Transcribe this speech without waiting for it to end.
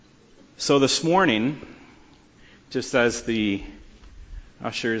So this morning, just as the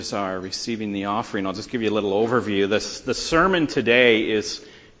ushers are receiving the offering, I'll just give you a little overview. The sermon today is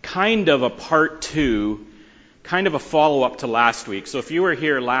kind of a part two, kind of a follow-up to last week. So if you were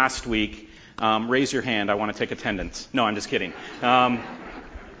here last week, raise your hand. I want to take attendance. No, I'm just kidding.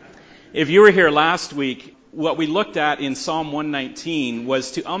 If you were here last week, what we looked at in Psalm 119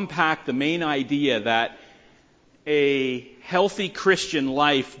 was to unpack the main idea that a healthy Christian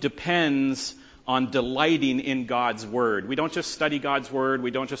life depends on delighting in God's Word. We don't just study God's Word.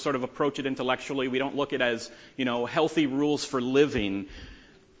 We don't just sort of approach it intellectually. We don't look at it as, healthy rules for living.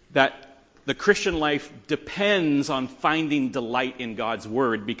 That the Christian life depends on finding delight in God's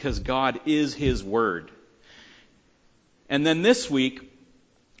Word because God is His Word. And then this week,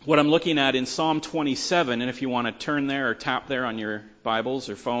 what I'm looking at in Psalm 27, and if you want to turn there or tap there on your Bibles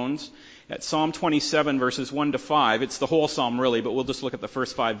or phones, at Psalm 27 verses 1 to 5, it's the whole psalm really, but we'll just look at the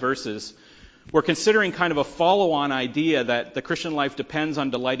first 5 verses. We're considering kind of a follow-on idea that the Christian life depends on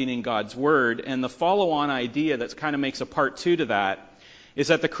delighting in God's Word, and the follow-on idea that kind of makes a part 2 to that is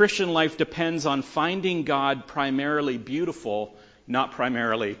that the Christian life depends on finding God primarily beautiful, not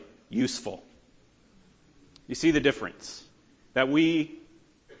primarily useful. You see the difference? That we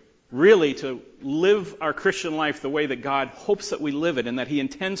really, to live our Christian life the way that God hopes that we live it and that He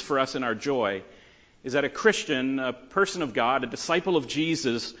intends for us in our joy, is that a Christian, a person of God, a disciple of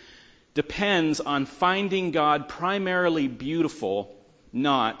Jesus, depends on finding God primarily beautiful,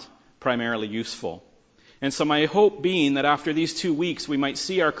 not primarily useful. And so my hope being that after these 2 weeks we might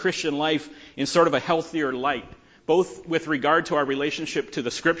see our Christian life in sort of a healthier light, both with regard to our relationship to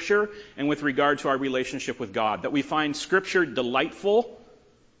the Scripture and with regard to our relationship with God. That we find Scripture delightful,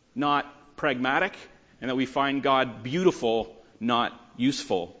 not pragmatic, and that we find God beautiful, not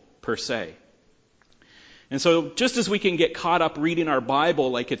useful per se. And so just as we can get caught up reading our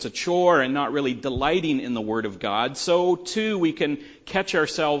Bible like it's a chore and not really delighting in the Word of God, so too we can catch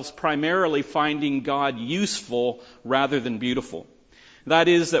ourselves primarily finding God useful rather than beautiful. That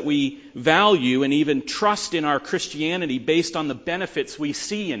is, that we value and even trust in our Christianity based on the benefits we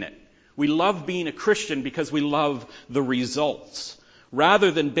see in it. We love being a Christian because we love the results,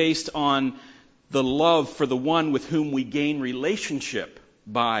 rather than based on the love for the one with whom we gain relationship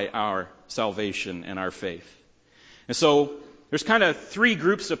by our salvation and our faith. And so there's kind of 3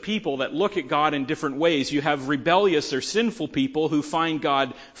 groups of people that look at God in different ways. You have rebellious or sinful people who find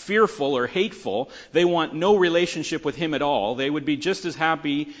God fearful or hateful. They want no relationship with Him at all. They would be just as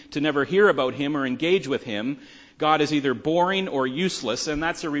happy to never hear about Him or engage with Him. God is either boring or useless, and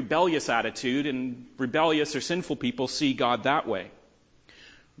that's a rebellious attitude, and rebellious or sinful people see God that way.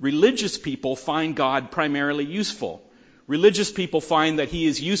 Religious people find God primarily useful. Religious people find that He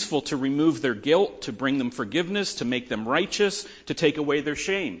is useful to remove their guilt, to bring them forgiveness, to make them righteous, to take away their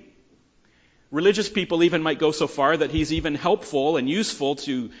shame. Religious people even might go so far that He's even helpful and useful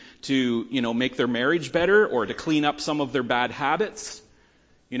to make their marriage better, or to clean up some of their bad habits,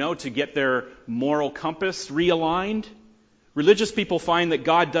 to get their moral compass realigned. Religious people find that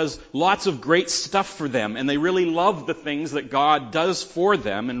God does lots of great stuff for them, and they really love the things that God does for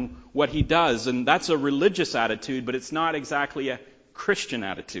them and what He does. And that's a religious attitude, but it's not exactly a Christian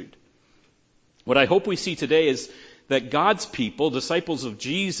attitude. What I hope we see today is that God's people, disciples of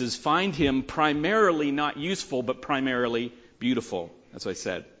Jesus, find Him primarily not useful, but primarily beautiful, as I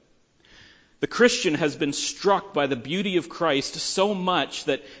said. The Christian has been struck by the beauty of Christ so much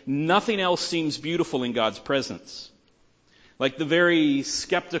that nothing else seems beautiful in God's presence. Like the very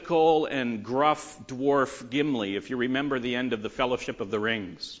skeptical and gruff dwarf Gimli, if you remember the end of the Fellowship of the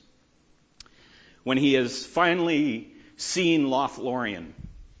Rings. When he has finally seen Lothlorien,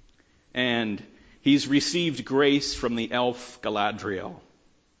 and he's received grace from the elf Galadriel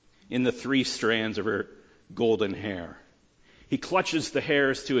in the 3 strands of her golden hair. He clutches the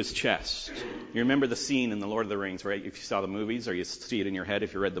hairs to his chest. You remember the scene in The Lord of the Rings, right? If you saw the movies, or you see it in your head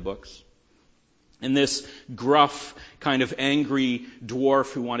if you read the books. And this gruff, kind of angry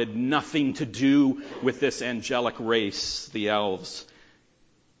dwarf who wanted nothing to do with this angelic race, the elves,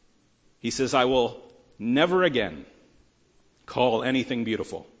 he says, "I will never again call anything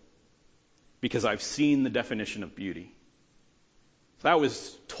beautiful because I've seen the definition of beauty." That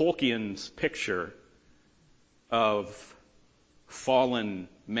was Tolkien's picture of fallen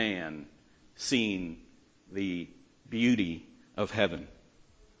man seeing the beauty of heaven.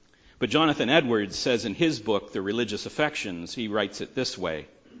 But Jonathan Edwards says in his book, The Religious Affections, he writes it this way: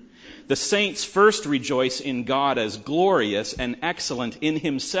 "The saints first rejoice in God as glorious and excellent in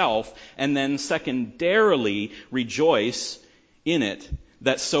Himself, and then secondarily rejoice in it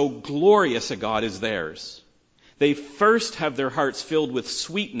that so glorious a God is theirs. They first have their hearts filled with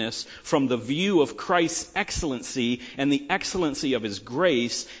sweetness from the view of Christ's excellency and the excellency of his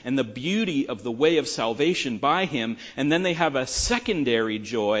grace and the beauty of the way of salvation by him. And then they have a secondary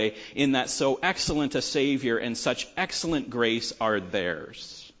joy in that so excellent a Savior and such excellent grace are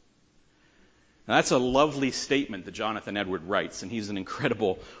theirs. Now, that's a lovely statement that Jonathan Edwards writes, and he's an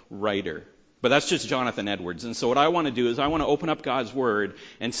incredible writer. But that's just Jonathan Edwards. And so what I want to do is I want to open up God's Word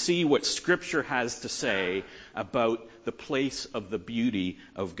and see what Scripture has to say about the place of the beauty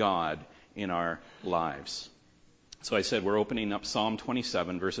of God in our lives. So I said we're opening up Psalm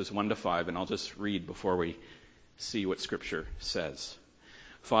 27, verses 1 to 5, and I'll just read before we see what Scripture says.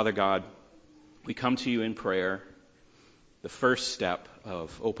 Father God, we come to you in prayer, the first step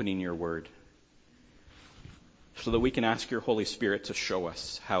of opening your Word, so that we can ask your Holy Spirit to show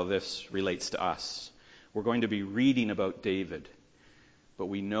us how this relates to us. We're going to be reading about David, but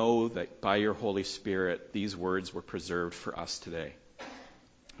we know that by your Holy Spirit, these words were preserved for us today.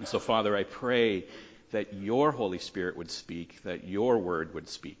 And so, Father, I pray that your Holy Spirit would speak, that your word would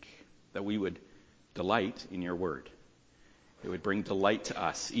speak, that we would delight in your word. It would bring delight to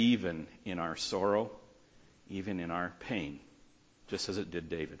us, even in our sorrow, even in our pain, just as it did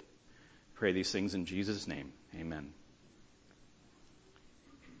David. Pray these things in Jesus' name. Amen.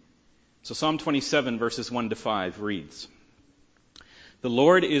 So Psalm 27, verses 1 to 5 reads, "The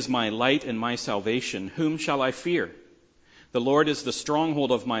Lord is my light and my salvation. Whom shall I fear? The Lord is the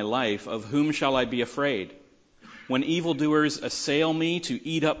stronghold of my life. Of whom shall I be afraid? When evildoers assail me to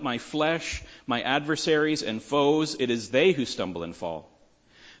eat up my flesh, my adversaries and foes, it is they who stumble and fall.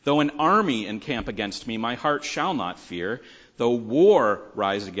 Though an army encamp against me, my heart shall not fear. Though war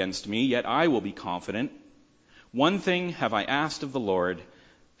rise against me, yet I will be confident. One thing have I asked of the Lord,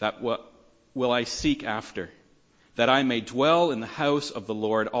 that will I seek after, that I may dwell in the house of the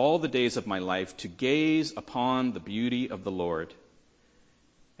Lord all the days of my life, to gaze upon the beauty of the Lord,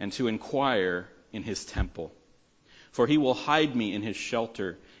 and to inquire in his temple. For he will hide me in his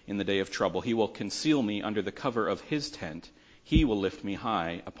shelter in the day of trouble. He will conceal me under the cover of his tent. He will lift me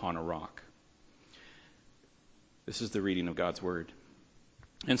high upon a rock." This is the reading of God's word.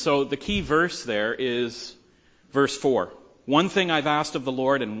 And so the key verse there is verse 4. "One thing I've asked of the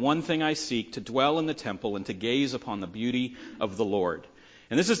Lord, and one thing I seek, to dwell in the temple and to gaze upon the beauty of the Lord."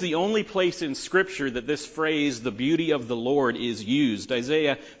 And this is the only place in Scripture that this phrase, "the beauty of the Lord," is used.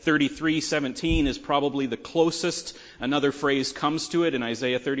 Isaiah 33:17 is probably the closest another phrase comes to it. In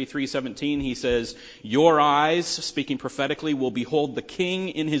Isaiah 33:17, he says, "Your eyes," speaking prophetically, "will behold the King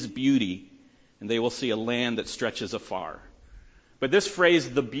in his beauty, and they will see a land that stretches afar." But this phrase,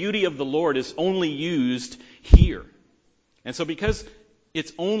 "the beauty of the Lord," is only used here. And so because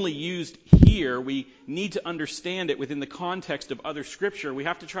it's only used here, we need to understand it within the context of other Scripture. We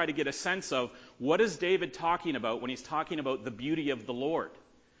have to try to get a sense of what is David talking about when he's talking about the beauty of the Lord.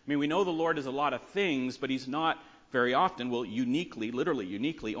 I mean, we know the Lord is a lot of things, but he's not very often, well, uniquely, literally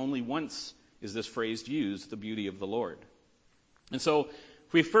uniquely, only once is this phrase used, the beauty of the Lord. And so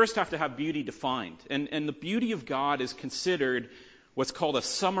we first have to have beauty defined. And the beauty of God is considered what's called a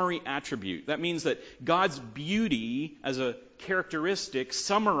summary attribute. That means that God's beauty as a characteristic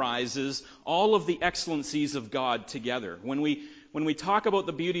summarizes all of the excellencies of God together. When we talk about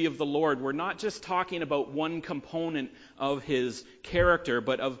the beauty of the Lord, we're not just talking about one component of his character,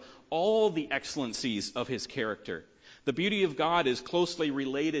 but of all the excellencies of his character. The beauty of God is closely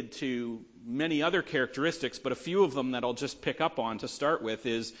related to many other characteristics, but a few of them that I'll just pick up on to start with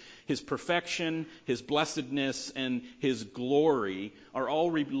is his perfection, his blessedness, and his glory are all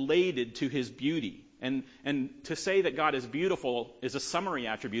related to his beauty. And to say that God is beautiful is a summary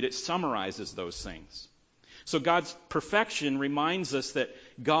attribute. It summarizes those things. So God's perfection reminds us that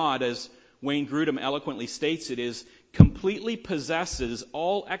God, as Wayne Grudem eloquently states it, is completely possesses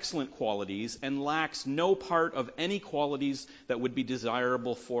all excellent qualities and lacks no part of any qualities that would be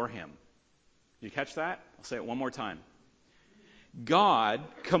desirable for him. Did you catch that? I'll say it one more time. God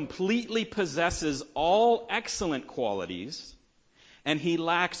completely possesses all excellent qualities, and he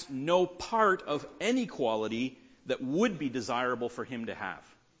lacks no part of any quality that would be desirable for him to have.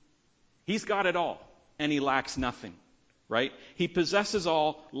 He's got it all, and he lacks nothing, right? He possesses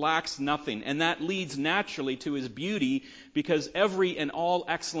all, lacks nothing, and that leads naturally to his beauty because every and all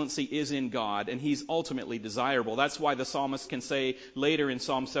excellency is in God, and he's ultimately desirable. That's why the psalmist can say later in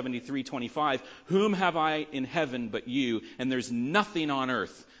Psalm 73:25, "Whom have I in heaven but you, and there's nothing on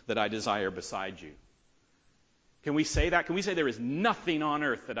earth that I desire beside you." Can we say that? Can we say there is nothing on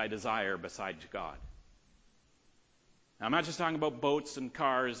earth that I desire besides God? Now, I'm not just talking about boats and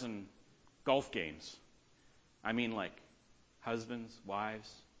cars and golf games. I mean like husbands,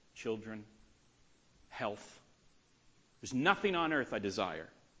 wives, children, health, There's nothing on earth I desire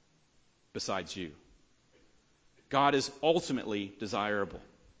besides you. God is ultimately desirable.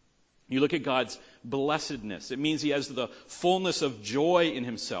 You look at God's blessedness. It means he has the fullness of joy in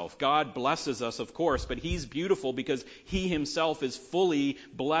himself. God blesses us, of course, but he's beautiful because he himself is fully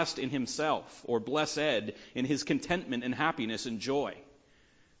blessed in himself, or blessed in his contentment and happiness and joy.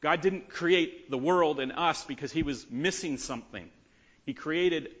 God didn't create the world and us because he was missing something. He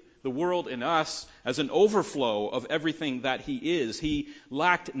created the world in us as an overflow of everything that he is. He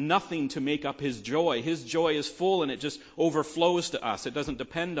lacked nothing to make up his joy. His joy is full and it just overflows to us. It doesn't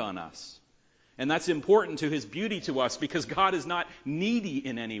depend on us. And that's important to his beauty to us because God is not needy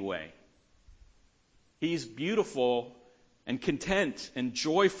in any way. He's beautiful and content and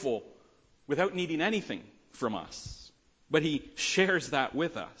joyful without needing anything from us. But he shares that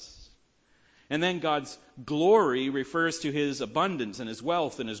with us. And then God's glory refers to his abundance and his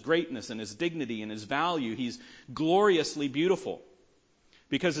wealth and his greatness and his dignity and his value. He's gloriously beautiful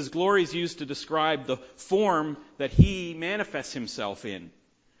because his glory is used to describe the form that he manifests himself in.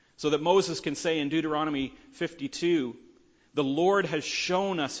 So that Moses can say in Deuteronomy 52, the Lord has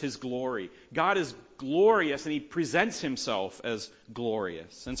shown us his glory. God is glorious and he presents himself as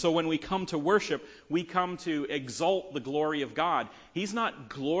glorious. And so when we come to worship, we come to exalt the glory of God. He's not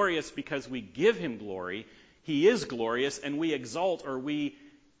glorious because we give him glory. He is glorious and we exalt or we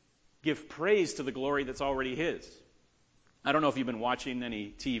give praise to the glory that's already his. I don't know if you've been watching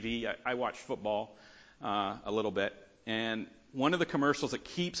any TV. I watch football a little bit. And one of the commercials that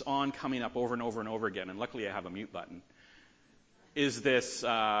keeps on coming up over and over and over again, and luckily I have a mute button, is this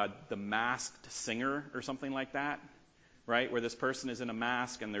The Masked Singer or something like that, right? Where this person is in a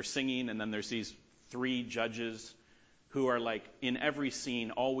mask and they're singing, and then there's these 3 judges who are like in every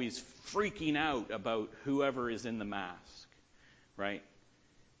scene always freaking out about whoever is in the mask, right?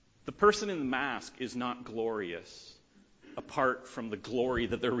 The person in the mask is not glorious apart from the glory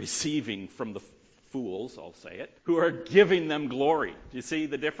that they're receiving from the fools, I'll say it, who are giving them glory. Do you see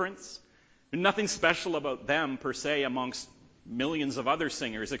the difference? There's nothing special about them per se amongst millions of other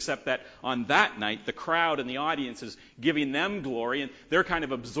singers, except that on that night, the crowd and the audience is giving them glory, and they're kind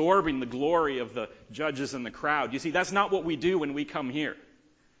of absorbing the glory of the judges and the crowd. You see, that's not what we do when we come here.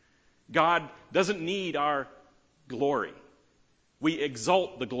 God doesn't need our glory. We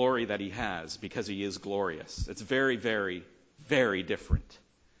exalt the glory that he has because he is glorious. It's very, very, very different.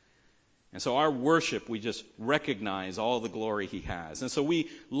 And so our worship, we just recognize all the glory he has. And so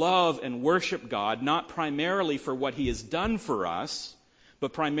we love and worship God, not primarily for what he has done for us,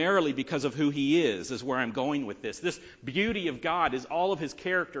 but primarily because of who he is where I'm going with this. This beauty of God is all of his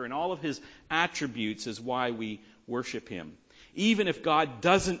character and all of his attributes is why we worship him. Even if God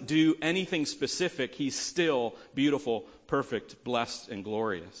doesn't do anything specific, he's still beautiful, perfect, blessed, and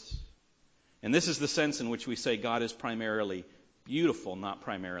glorious. And this is the sense in which we say God is primarily beautiful, not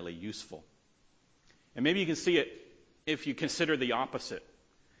primarily useful. And maybe you can see it if you consider the opposite.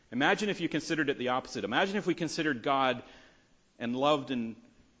 Imagine if you considered it the opposite. Imagine if we considered God and loved and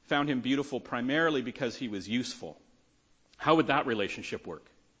found him beautiful primarily because he was useful. How would that relationship work?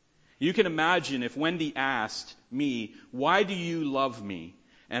 You can imagine if Wendy asked me, "Why do you love me?"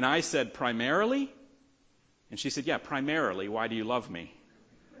 And I said, "Primarily?" And she said, "Yeah, primarily. Why do you love me?"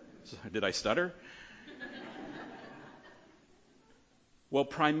 So, did I stutter? Well,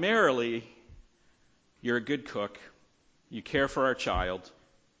 primarily, you're a good cook. You care for our child.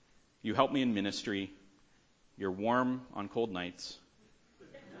 You help me in ministry. You're warm on cold nights.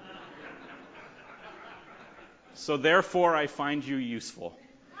 So therefore, I find you useful.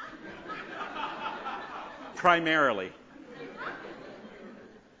 Primarily.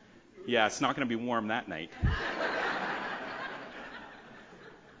 Yeah, it's not going to be warm that night.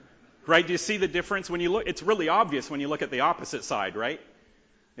 Right? Do you see the difference? When you look, it's really obvious when you look at the opposite side, right?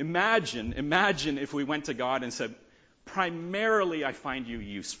 Imagine if we went to God and said, primarily I find you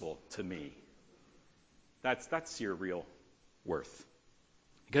useful to me. That's your real worth.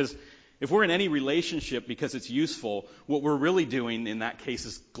 Because if we're in any relationship because it's useful, what we're really doing in that case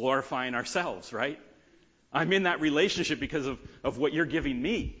is glorifying ourselves, right? I'm in that relationship because of what you're giving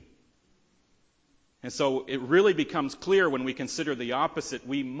me. And so it really becomes clear when we consider the opposite.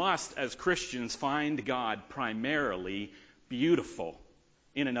 We must, as Christians, find God primarily beautiful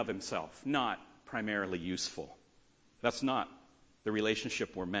in and of himself, not primarily useful. That's not the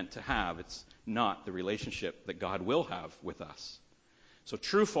relationship we're meant to have. It's not the relationship that God will have with us. So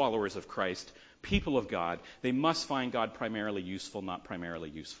true followers of Christ, people of God, they must find God primarily useful, not primarily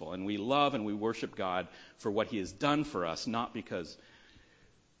useful. And we love and we worship God for what he has done for us, not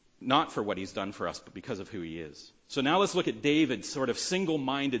for what he's done for us, but because of who he is. So now let's look at David's sort of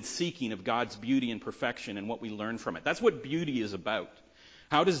single-minded seeking of God's beauty and perfection and what we learn from it. That's what beauty is about.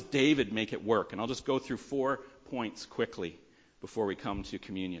 How does David make it work? And I'll just go through 4 points quickly before we come to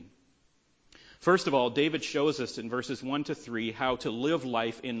communion. First of all, David shows us in verses 1 to 3 how to live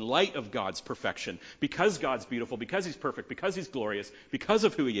life in light of God's perfection. Because God's beautiful, because He's perfect, because He's glorious, because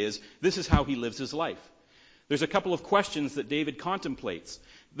of who He is, this is how he lives his life. There's a couple of questions that David contemplates.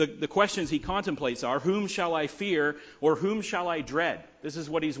 The questions he contemplates are, whom shall I fear or whom shall I dread? This is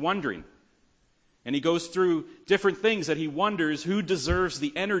what he's wondering. And he goes through different things that he wonders who deserves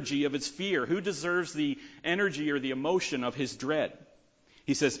the energy of his fear, who deserves the energy or the emotion of his dread.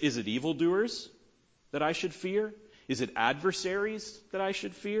 He says, is it evildoers that I should fear? Is it adversaries that I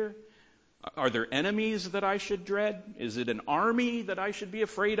should fear? Are there enemies that I should dread? Is it an army that I should be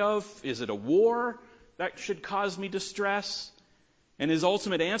afraid of? Is it a war that should cause me distress? And his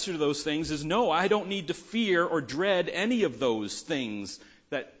ultimate answer to those things is no, I don't need to fear or dread any of those things,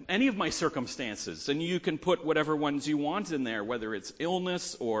 that any of my circumstances. And you can put whatever ones you want in there, whether it's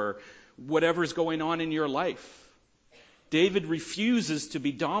illness or whatever's going on in your life. David refuses to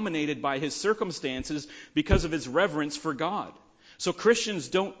be dominated by his circumstances because of his reverence for God. So Christians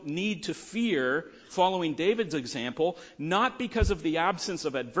don't need to fear, following David's example, not because of the absence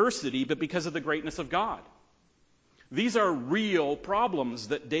of adversity, but because of the greatness of God. These are real problems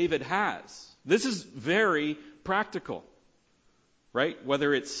that David has. This is very practical, right?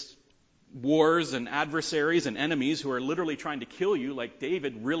 Whether it's wars and adversaries and enemies who are literally trying to kill you like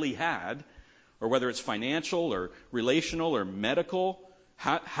David really had, or whether it's financial or relational or medical,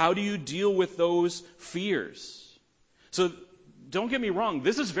 how do you deal with those fears? So don't get me wrong,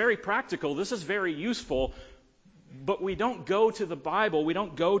 this is very practical, this is very useful, but we don't go to the Bible, we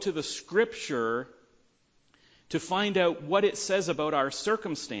don't go to the Scripture to find out what it says about our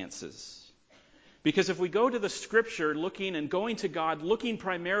circumstances. Because if we go to the Scripture looking and going to God, looking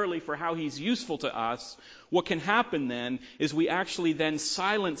primarily for how He's useful to us, what can happen then is we actually then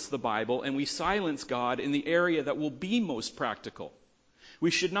silence the Bible and we silence God in the area that will be most practical.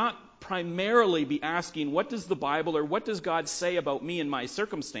 We should not primarily be asking, what does the Bible or what does God say about me and my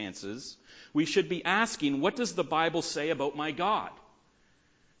circumstances? We should be asking, what does the Bible say about my God?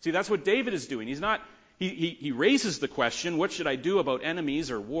 See, that's what David is doing. He raises the question, what should I do about enemies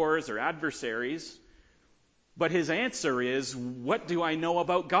or wars or adversaries? But his answer is, what do I know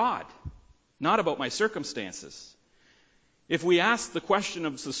about God? Not about my circumstances. If we ask the question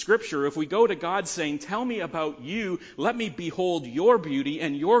of the Scripture, if we go to God saying, tell me about you, let me behold your beauty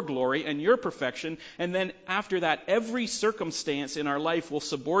and your glory and your perfection, and then after that, every circumstance in our life will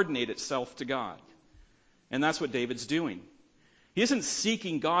subordinate itself to God. And that's what David's doing. He isn't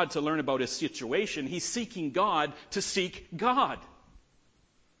seeking God to learn about his situation. He's seeking God to seek God.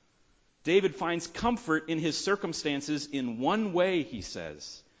 David finds comfort in his circumstances in one way, he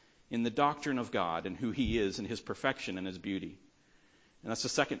says, in the doctrine of God and who He is and His perfection and His beauty. And that's the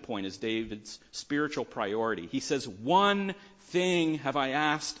second point, is David's spiritual priority. He says, one thing have I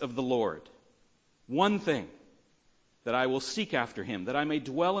asked of the Lord. One thing, that I will seek after Him, that I may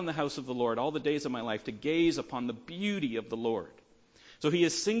dwell in the house of the Lord all the days of my life, to gaze upon the beauty of the Lord. So he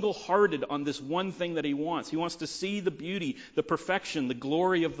is single-hearted on this one thing that he wants. He wants to see the beauty, the perfection, the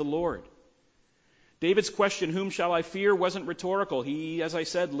glory of the Lord. David's question, whom shall I fear, wasn't rhetorical. He, as I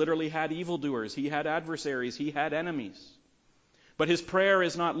said, literally had evildoers. He had adversaries. He had enemies. But his prayer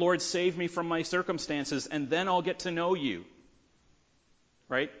is not, Lord, save me from my circumstances, and then I'll get to know you.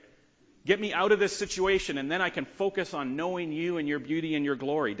 Right? Get me out of this situation, and then I can focus on knowing you and your beauty and your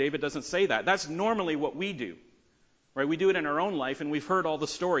glory. David doesn't say that. That's normally what we do. Right? We do it in our own life, and we've heard all the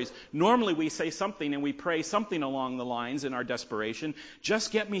stories. Normally we say something and we pray something along the lines in our desperation.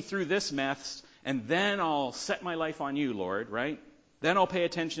 Just get me through this mess, and then I'll set my life on you, Lord, right? Then I'll pay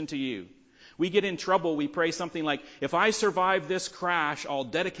attention to you. We get in trouble, we pray something like, if I survive this crash, I'll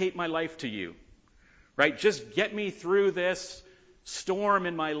dedicate my life to you. Right? Just get me through this storm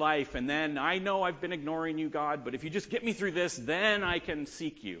in my life, and then I know I've been ignoring you, God, but if you just get me through this, then I can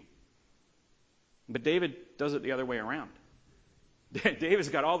seek you. But David does it the other way around. David's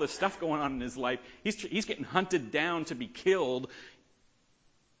got all this stuff going on in his life. He's getting hunted down to be killed.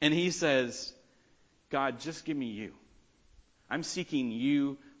 And he says, God, just give me you. I'm seeking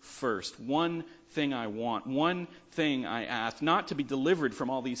you first. One thing I want. One thing I ask. Not to be delivered from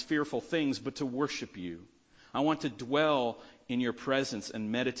all these fearful things, but to worship you. I want to dwell in your presence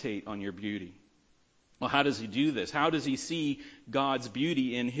and meditate on your beauty. Well, how does he do this? How does he see God's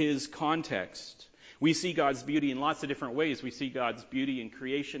beauty in his context? We see God's beauty in lots of different ways. We see God's beauty in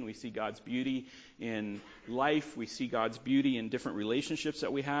creation. We see God's beauty in life. We see God's beauty in different relationships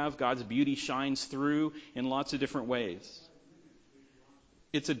that we have. God's beauty shines through in lots of different ways.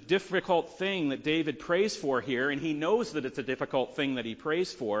 It's a difficult thing that David prays for here, and he knows that it's a difficult thing that he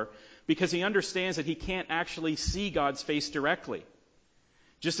prays for because he understands that he can't actually see God's face directly.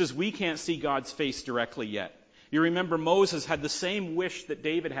 Just as we can't see God's face directly yet. You remember Moses had the same wish that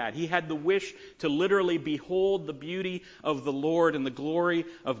David had. He had the wish to literally behold the beauty of the Lord and the glory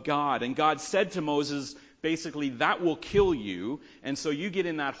of God. And God said to Moses, basically, that will kill you, and so you get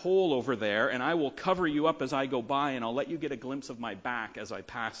in that hole over there, and I will cover you up as I go by, and I'll let you get a glimpse of my back as I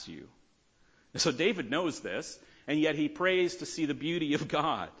pass you. So David knows this, and yet he prays to see the beauty of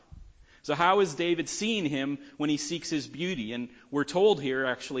God. So how is David seeing him when he seeks his beauty? And we're told here,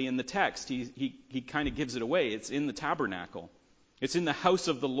 actually, in the text, he kind of gives it away. It's in the tabernacle. It's in the house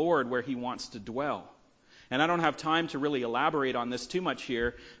of the Lord where he wants to dwell. And I don't have time to really elaborate on this too much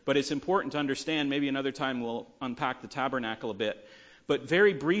here, but it's important to understand. Maybe another time we'll unpack the tabernacle a bit. But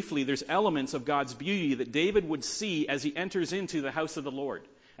very briefly, there's elements of God's beauty that David would see as he enters into the house of the Lord,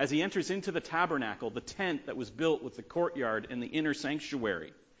 as he enters into the tabernacle, the tent that was built with the courtyard and the inner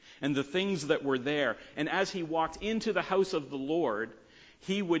sanctuary, and the things that were there. And as he walked into the house of the Lord,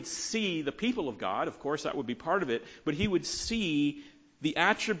 he would see the people of God. Of course, that would be part of it. But he would see the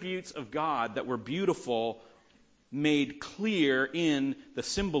attributes of God that were beautiful made clear in the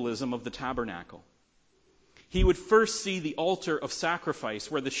symbolism of the tabernacle. He would first see the altar of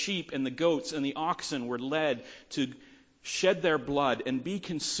sacrifice where the sheep and the goats and the oxen were led to shed their blood and be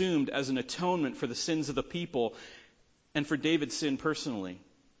consumed as an atonement for the sins of the people and for David's sin personally.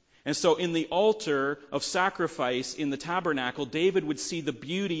 And so in the altar of sacrifice in the tabernacle, David would see the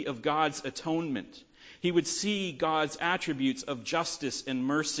beauty of God's atonement. He would see God's attributes of justice and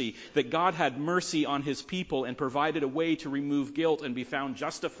mercy, that God had mercy on his people and provided a way to remove guilt and be found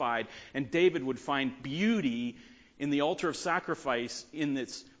justified. And David would find beauty in the altar of sacrifice in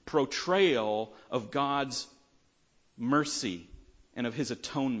its portrayal of God's mercy and of his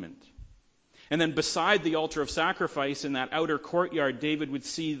atonement. And then beside the altar of sacrifice in that outer courtyard, David would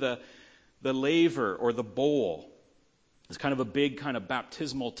see the laver or the bowl. It's kind of a big kind of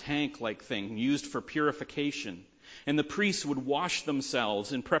baptismal tank-like thing used for purification. And the priests would wash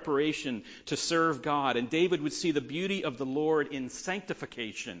themselves in preparation to serve God. And David would see the beauty of the Lord in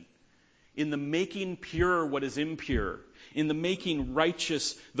sanctification, in the making pure what is impure, in the making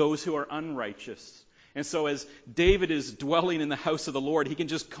righteous those who are unrighteous. And so as David is dwelling in the house of the Lord, he can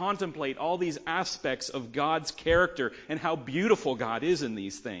just contemplate all these aspects of God's character and how beautiful God is in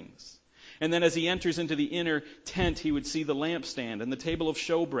these things. And then as he enters into the inner tent, he would see the lampstand and the table of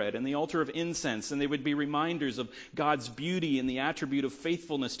showbread and the altar of incense, and they would be reminders of God's beauty and the attribute of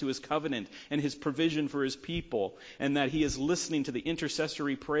faithfulness to his covenant and his provision for his people, and that he is listening to the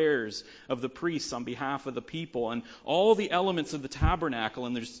intercessory prayers of the priests on behalf of the people. And all the elements of the tabernacle,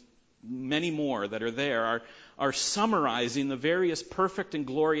 and there's many more that are there, are summarizing the various perfect and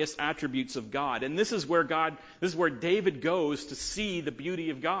glorious attributes of God. And this is where David goes to see the beauty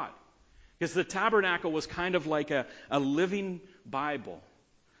of God. Because the tabernacle was kind of like a living Bible,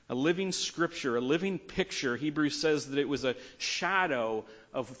 a living scripture, a living picture. Hebrews says that it was a shadow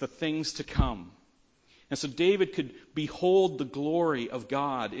of the things to come. And so David could behold the glory of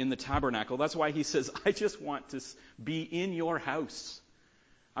God in the tabernacle. That's why he says, I just want to be in your house.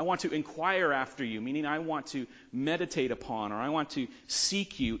 I want to inquire after you, meaning I want to meditate upon, or I want to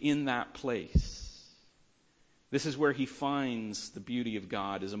seek you in that place. This is where he finds the beauty of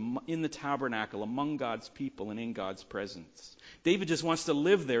God, is in the tabernacle, among God's people and in God's presence. David just wants to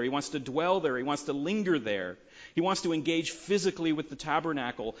live there. He wants to dwell there. He wants to linger there. He wants to engage physically with the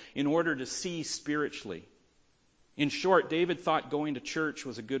tabernacle in order to see spiritually. In short, David thought going to church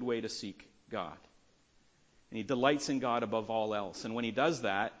was a good way to seek God. And he delights in God above all else. And when he does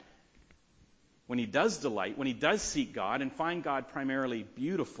that, when he does delight, when he does seek God and find God primarily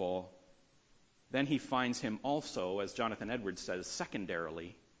beautiful, then he finds him also, as Jonathan Edwards says,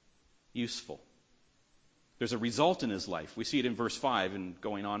 secondarily useful. There's a result in his life. We see it in verse 5 and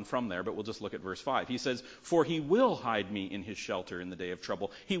going on from there, but we'll just look at verse 5. He says, For he will hide me in his shelter in the day of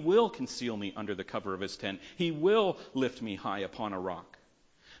trouble. He will conceal me under the cover of his tent. He will lift me high upon a rock.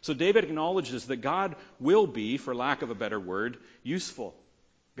 So David acknowledges that God will be, for lack of a better word, useful.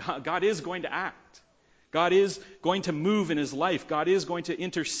 God is going to act. God is going to move in his life. God is going to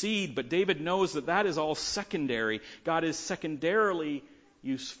intercede, but David knows that that is all secondary. God is secondarily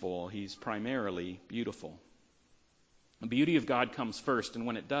useful. He's primarily beautiful. The beauty of God comes first, and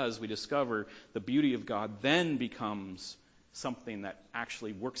when it does, we discover the beauty of God then becomes something that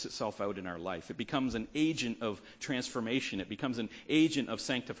actually works itself out in our life. It becomes an agent of transformation. It becomes an agent of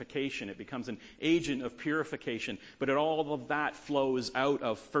sanctification. It becomes an agent of purification. But all of that flows out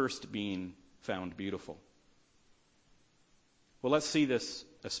of first being found beautiful. Well, let's see this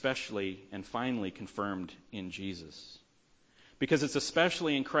especially and finally confirmed in Jesus. Because it's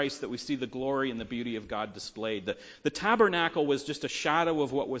especially in Christ that we see the glory and the beauty of God displayed. The tabernacle was just a shadow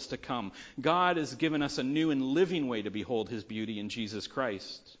of what was to come. God has given us a new and living way to behold his beauty in Jesus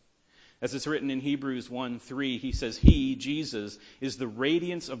Christ. As it's written in Hebrews 1:3, he says, he, Jesus, is the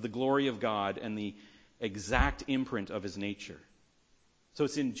radiance of the glory of God and the exact imprint of his nature. So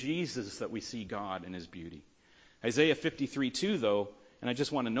it's in Jesus that we see God and his beauty. Isaiah 53:2, though, and I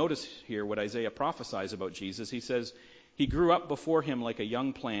just want to notice here what Isaiah prophesies about Jesus. He says, he grew up before him like a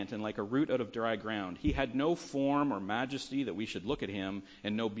young plant and like a root out of dry ground. He had no form or majesty that we should look at him,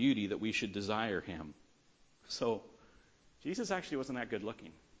 and no beauty that we should desire him. So, Jesus actually wasn't that good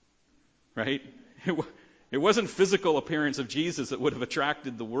looking, right? It wasn't physical appearance of Jesus that would have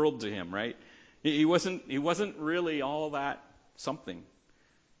attracted the world to him, right? He wasn't really all that something.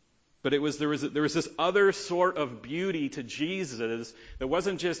 But there was this other sort of beauty to Jesus that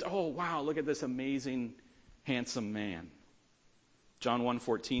wasn't just, oh wow, look at this amazing handsome man. John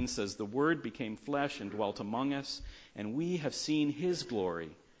 1:14 says, the Word became flesh and dwelt among us, and we have seen his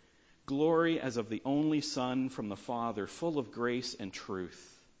glory, glory as of the only Son from the Father, full of grace and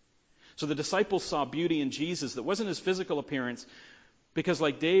truth. So the disciples saw beauty in Jesus that wasn't his physical appearance, because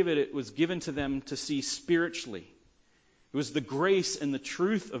like David, it was given to them to see spiritually. It was the grace and the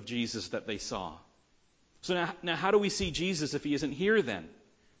truth of Jesus that they saw. So now how do we see Jesus if he isn't here then?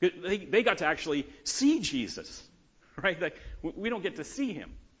 They got to actually see Jesus, right? Like, we don't get to see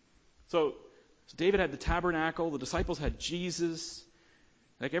him. So David had the tabernacle, the disciples had Jesus.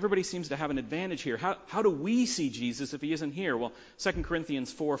 Like, everybody seems to have an advantage here. How do we see Jesus if he isn't here? Well, 2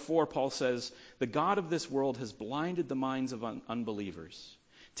 Corinthians 4:4, Paul says, the God of this world has blinded the minds of unbelievers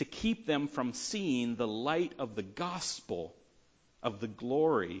to keep them from seeing the light of the gospel of the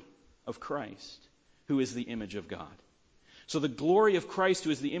glory of Christ, who is the image of God. So the glory of Christ, who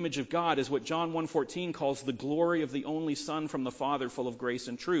is the image of God, is what John 1:14 calls the glory of the only Son from the Father, full of grace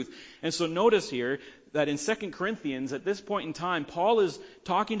and truth. And so notice here that in 2 Corinthians, at this point in time, Paul is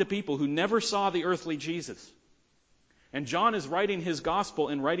talking to people who never saw the earthly Jesus. And John is writing his gospel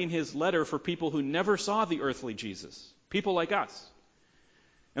and writing his letter for people who never saw the earthly Jesus, people like us.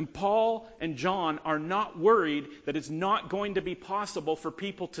 And Paul and John are not worried that it's not going to be possible for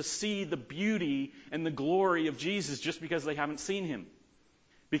people to see the beauty and the glory of Jesus just because they haven't seen him.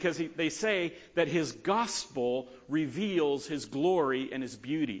 Because they say that his gospel reveals his glory and his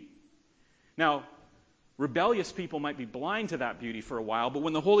beauty. Now, rebellious people might be blind to that beauty for a while, but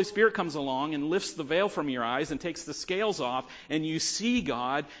when the Holy Spirit comes along and lifts the veil from your eyes and takes the scales off, and you see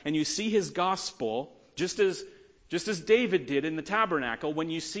God and you see his gospel, just as David did in the tabernacle, when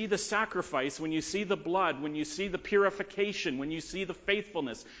you see the sacrifice, when you see the blood, when you see the purification, when you see the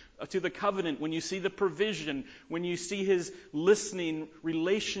faithfulness to the covenant, when you see the provision, when you see his listening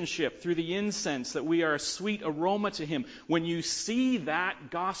relationship through the incense, that we are a sweet aroma to him, when you see that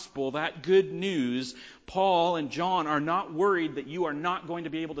gospel, that good news, Paul and John are not worried that you are not going to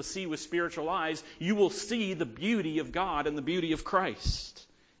be able to see with spiritual eyes. You will see the beauty of God and the beauty of Christ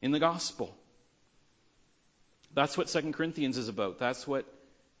in the gospel. That's what 2 Corinthians is about. That's what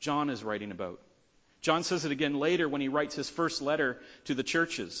John is writing about. John says it again later when he writes his first letter to the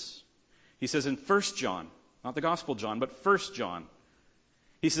churches. He says in 1 John, not the Gospel John, but 1 John,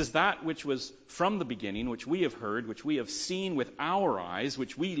 he says, that which was from the beginning, which we have heard, which we have seen with our eyes,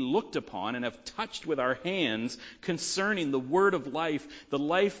 which we looked upon and have touched with our hands concerning the word of life, the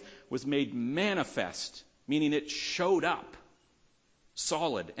life was made manifest, meaning it showed up.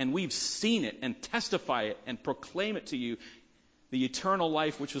 Solid, and we've seen it and testify it and proclaim it to you, the eternal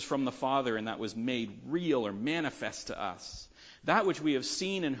life which was from the Father and that was made real or manifest to us. That which we have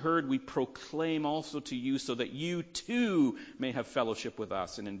seen and heard we proclaim also to you, so that you too may have fellowship with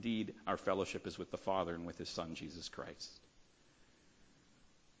us, and indeed our fellowship is with the Father and with his Son Jesus Christ.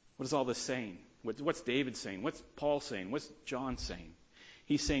 What is all this saying? What's David saying? What's Paul saying? What's John saying?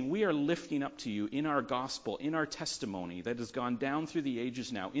 He's saying, we are lifting up to you in our gospel, in our testimony that has gone down through the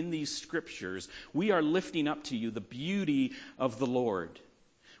ages now, in these scriptures, we are lifting up to you the beauty of the Lord,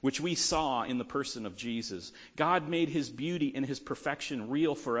 which we saw in the person of Jesus. God made his beauty and his perfection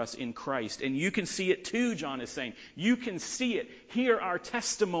real for us in Christ. And you can see it too, John is saying. You can see it. Hear our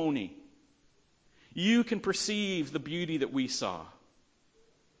testimony. You can perceive the beauty that we saw.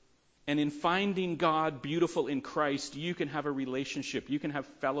 And in finding God beautiful in Christ, you can have a relationship. You can have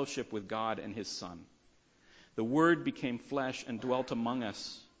fellowship with God and his Son. The Word became flesh and dwelt among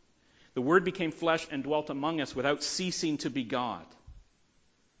us. The Word became flesh and dwelt among us without ceasing to be God.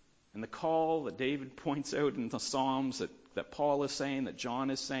 And the call that David points out in the Psalms, that Paul is saying, that John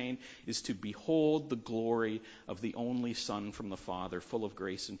is saying, is to behold the glory of the only Son from the Father, full of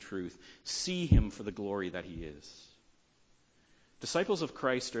grace and truth. See him for the glory that he is. Disciples of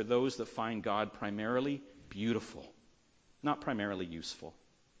Christ are those that find God primarily beautiful, not primarily useful.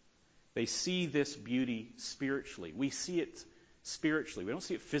 They see this beauty spiritually. We see it spiritually. We don't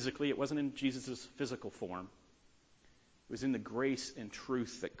see it physically. It wasn't in Jesus' physical form. It was in the grace and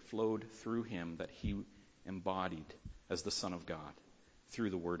truth that flowed through him that he embodied as the Son of God through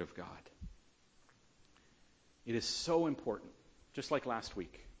the Word of God. It is so important, just like last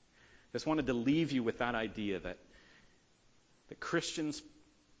week. I just wanted to leave you with that idea that Christians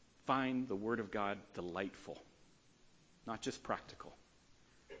find the Word of God delightful, not just practical.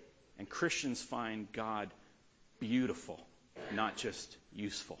 And Christians find God beautiful, not just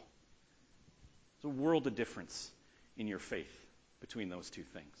useful. There's a world of difference in your faith between those two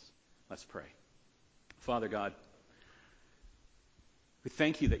things. Let's pray. Father God, we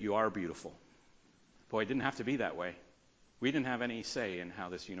thank you that you are beautiful. Boy, it didn't have to be that way. We didn't have any say in how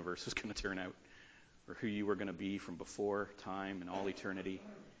this universe was going to turn out or who you were going to be from before time and all eternity.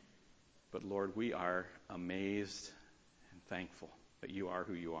 But Lord, we are amazed and thankful that you are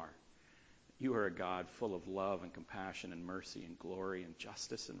who you are. You are a God full of love and compassion and mercy and glory and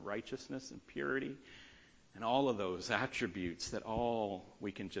justice and righteousness and purity and all of those attributes that all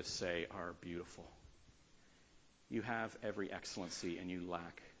we can just say are beautiful. You have every excellency and you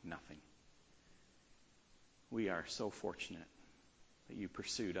lack nothing. We are so fortunate that you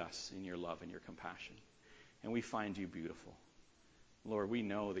pursued us in your love and your compassion. And we find you beautiful. Lord, we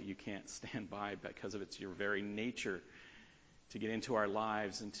know that you can't stand by because of it's your very nature to get into our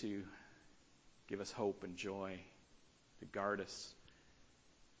lives and to give us hope and joy, to guard us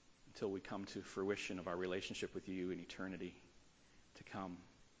until we come to fruition of our relationship with you in eternity to come.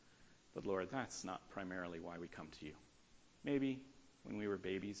 But Lord, that's not primarily why we come to you. Maybe when we were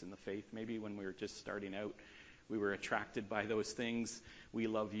babies in the faith, maybe when we were just starting out, we were attracted by those things. We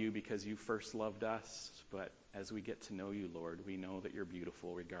love you because you first loved us. But as we get to know you, Lord, we know that you're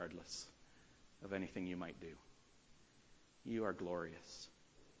beautiful regardless of anything you might do. You are glorious.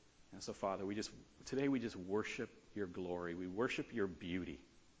 And so, Father, today we just worship your glory. We worship your beauty,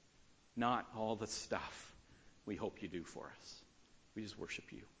 not all the stuff we hope you do for us. We just worship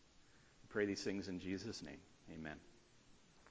you. We pray these things in Jesus' name. Amen.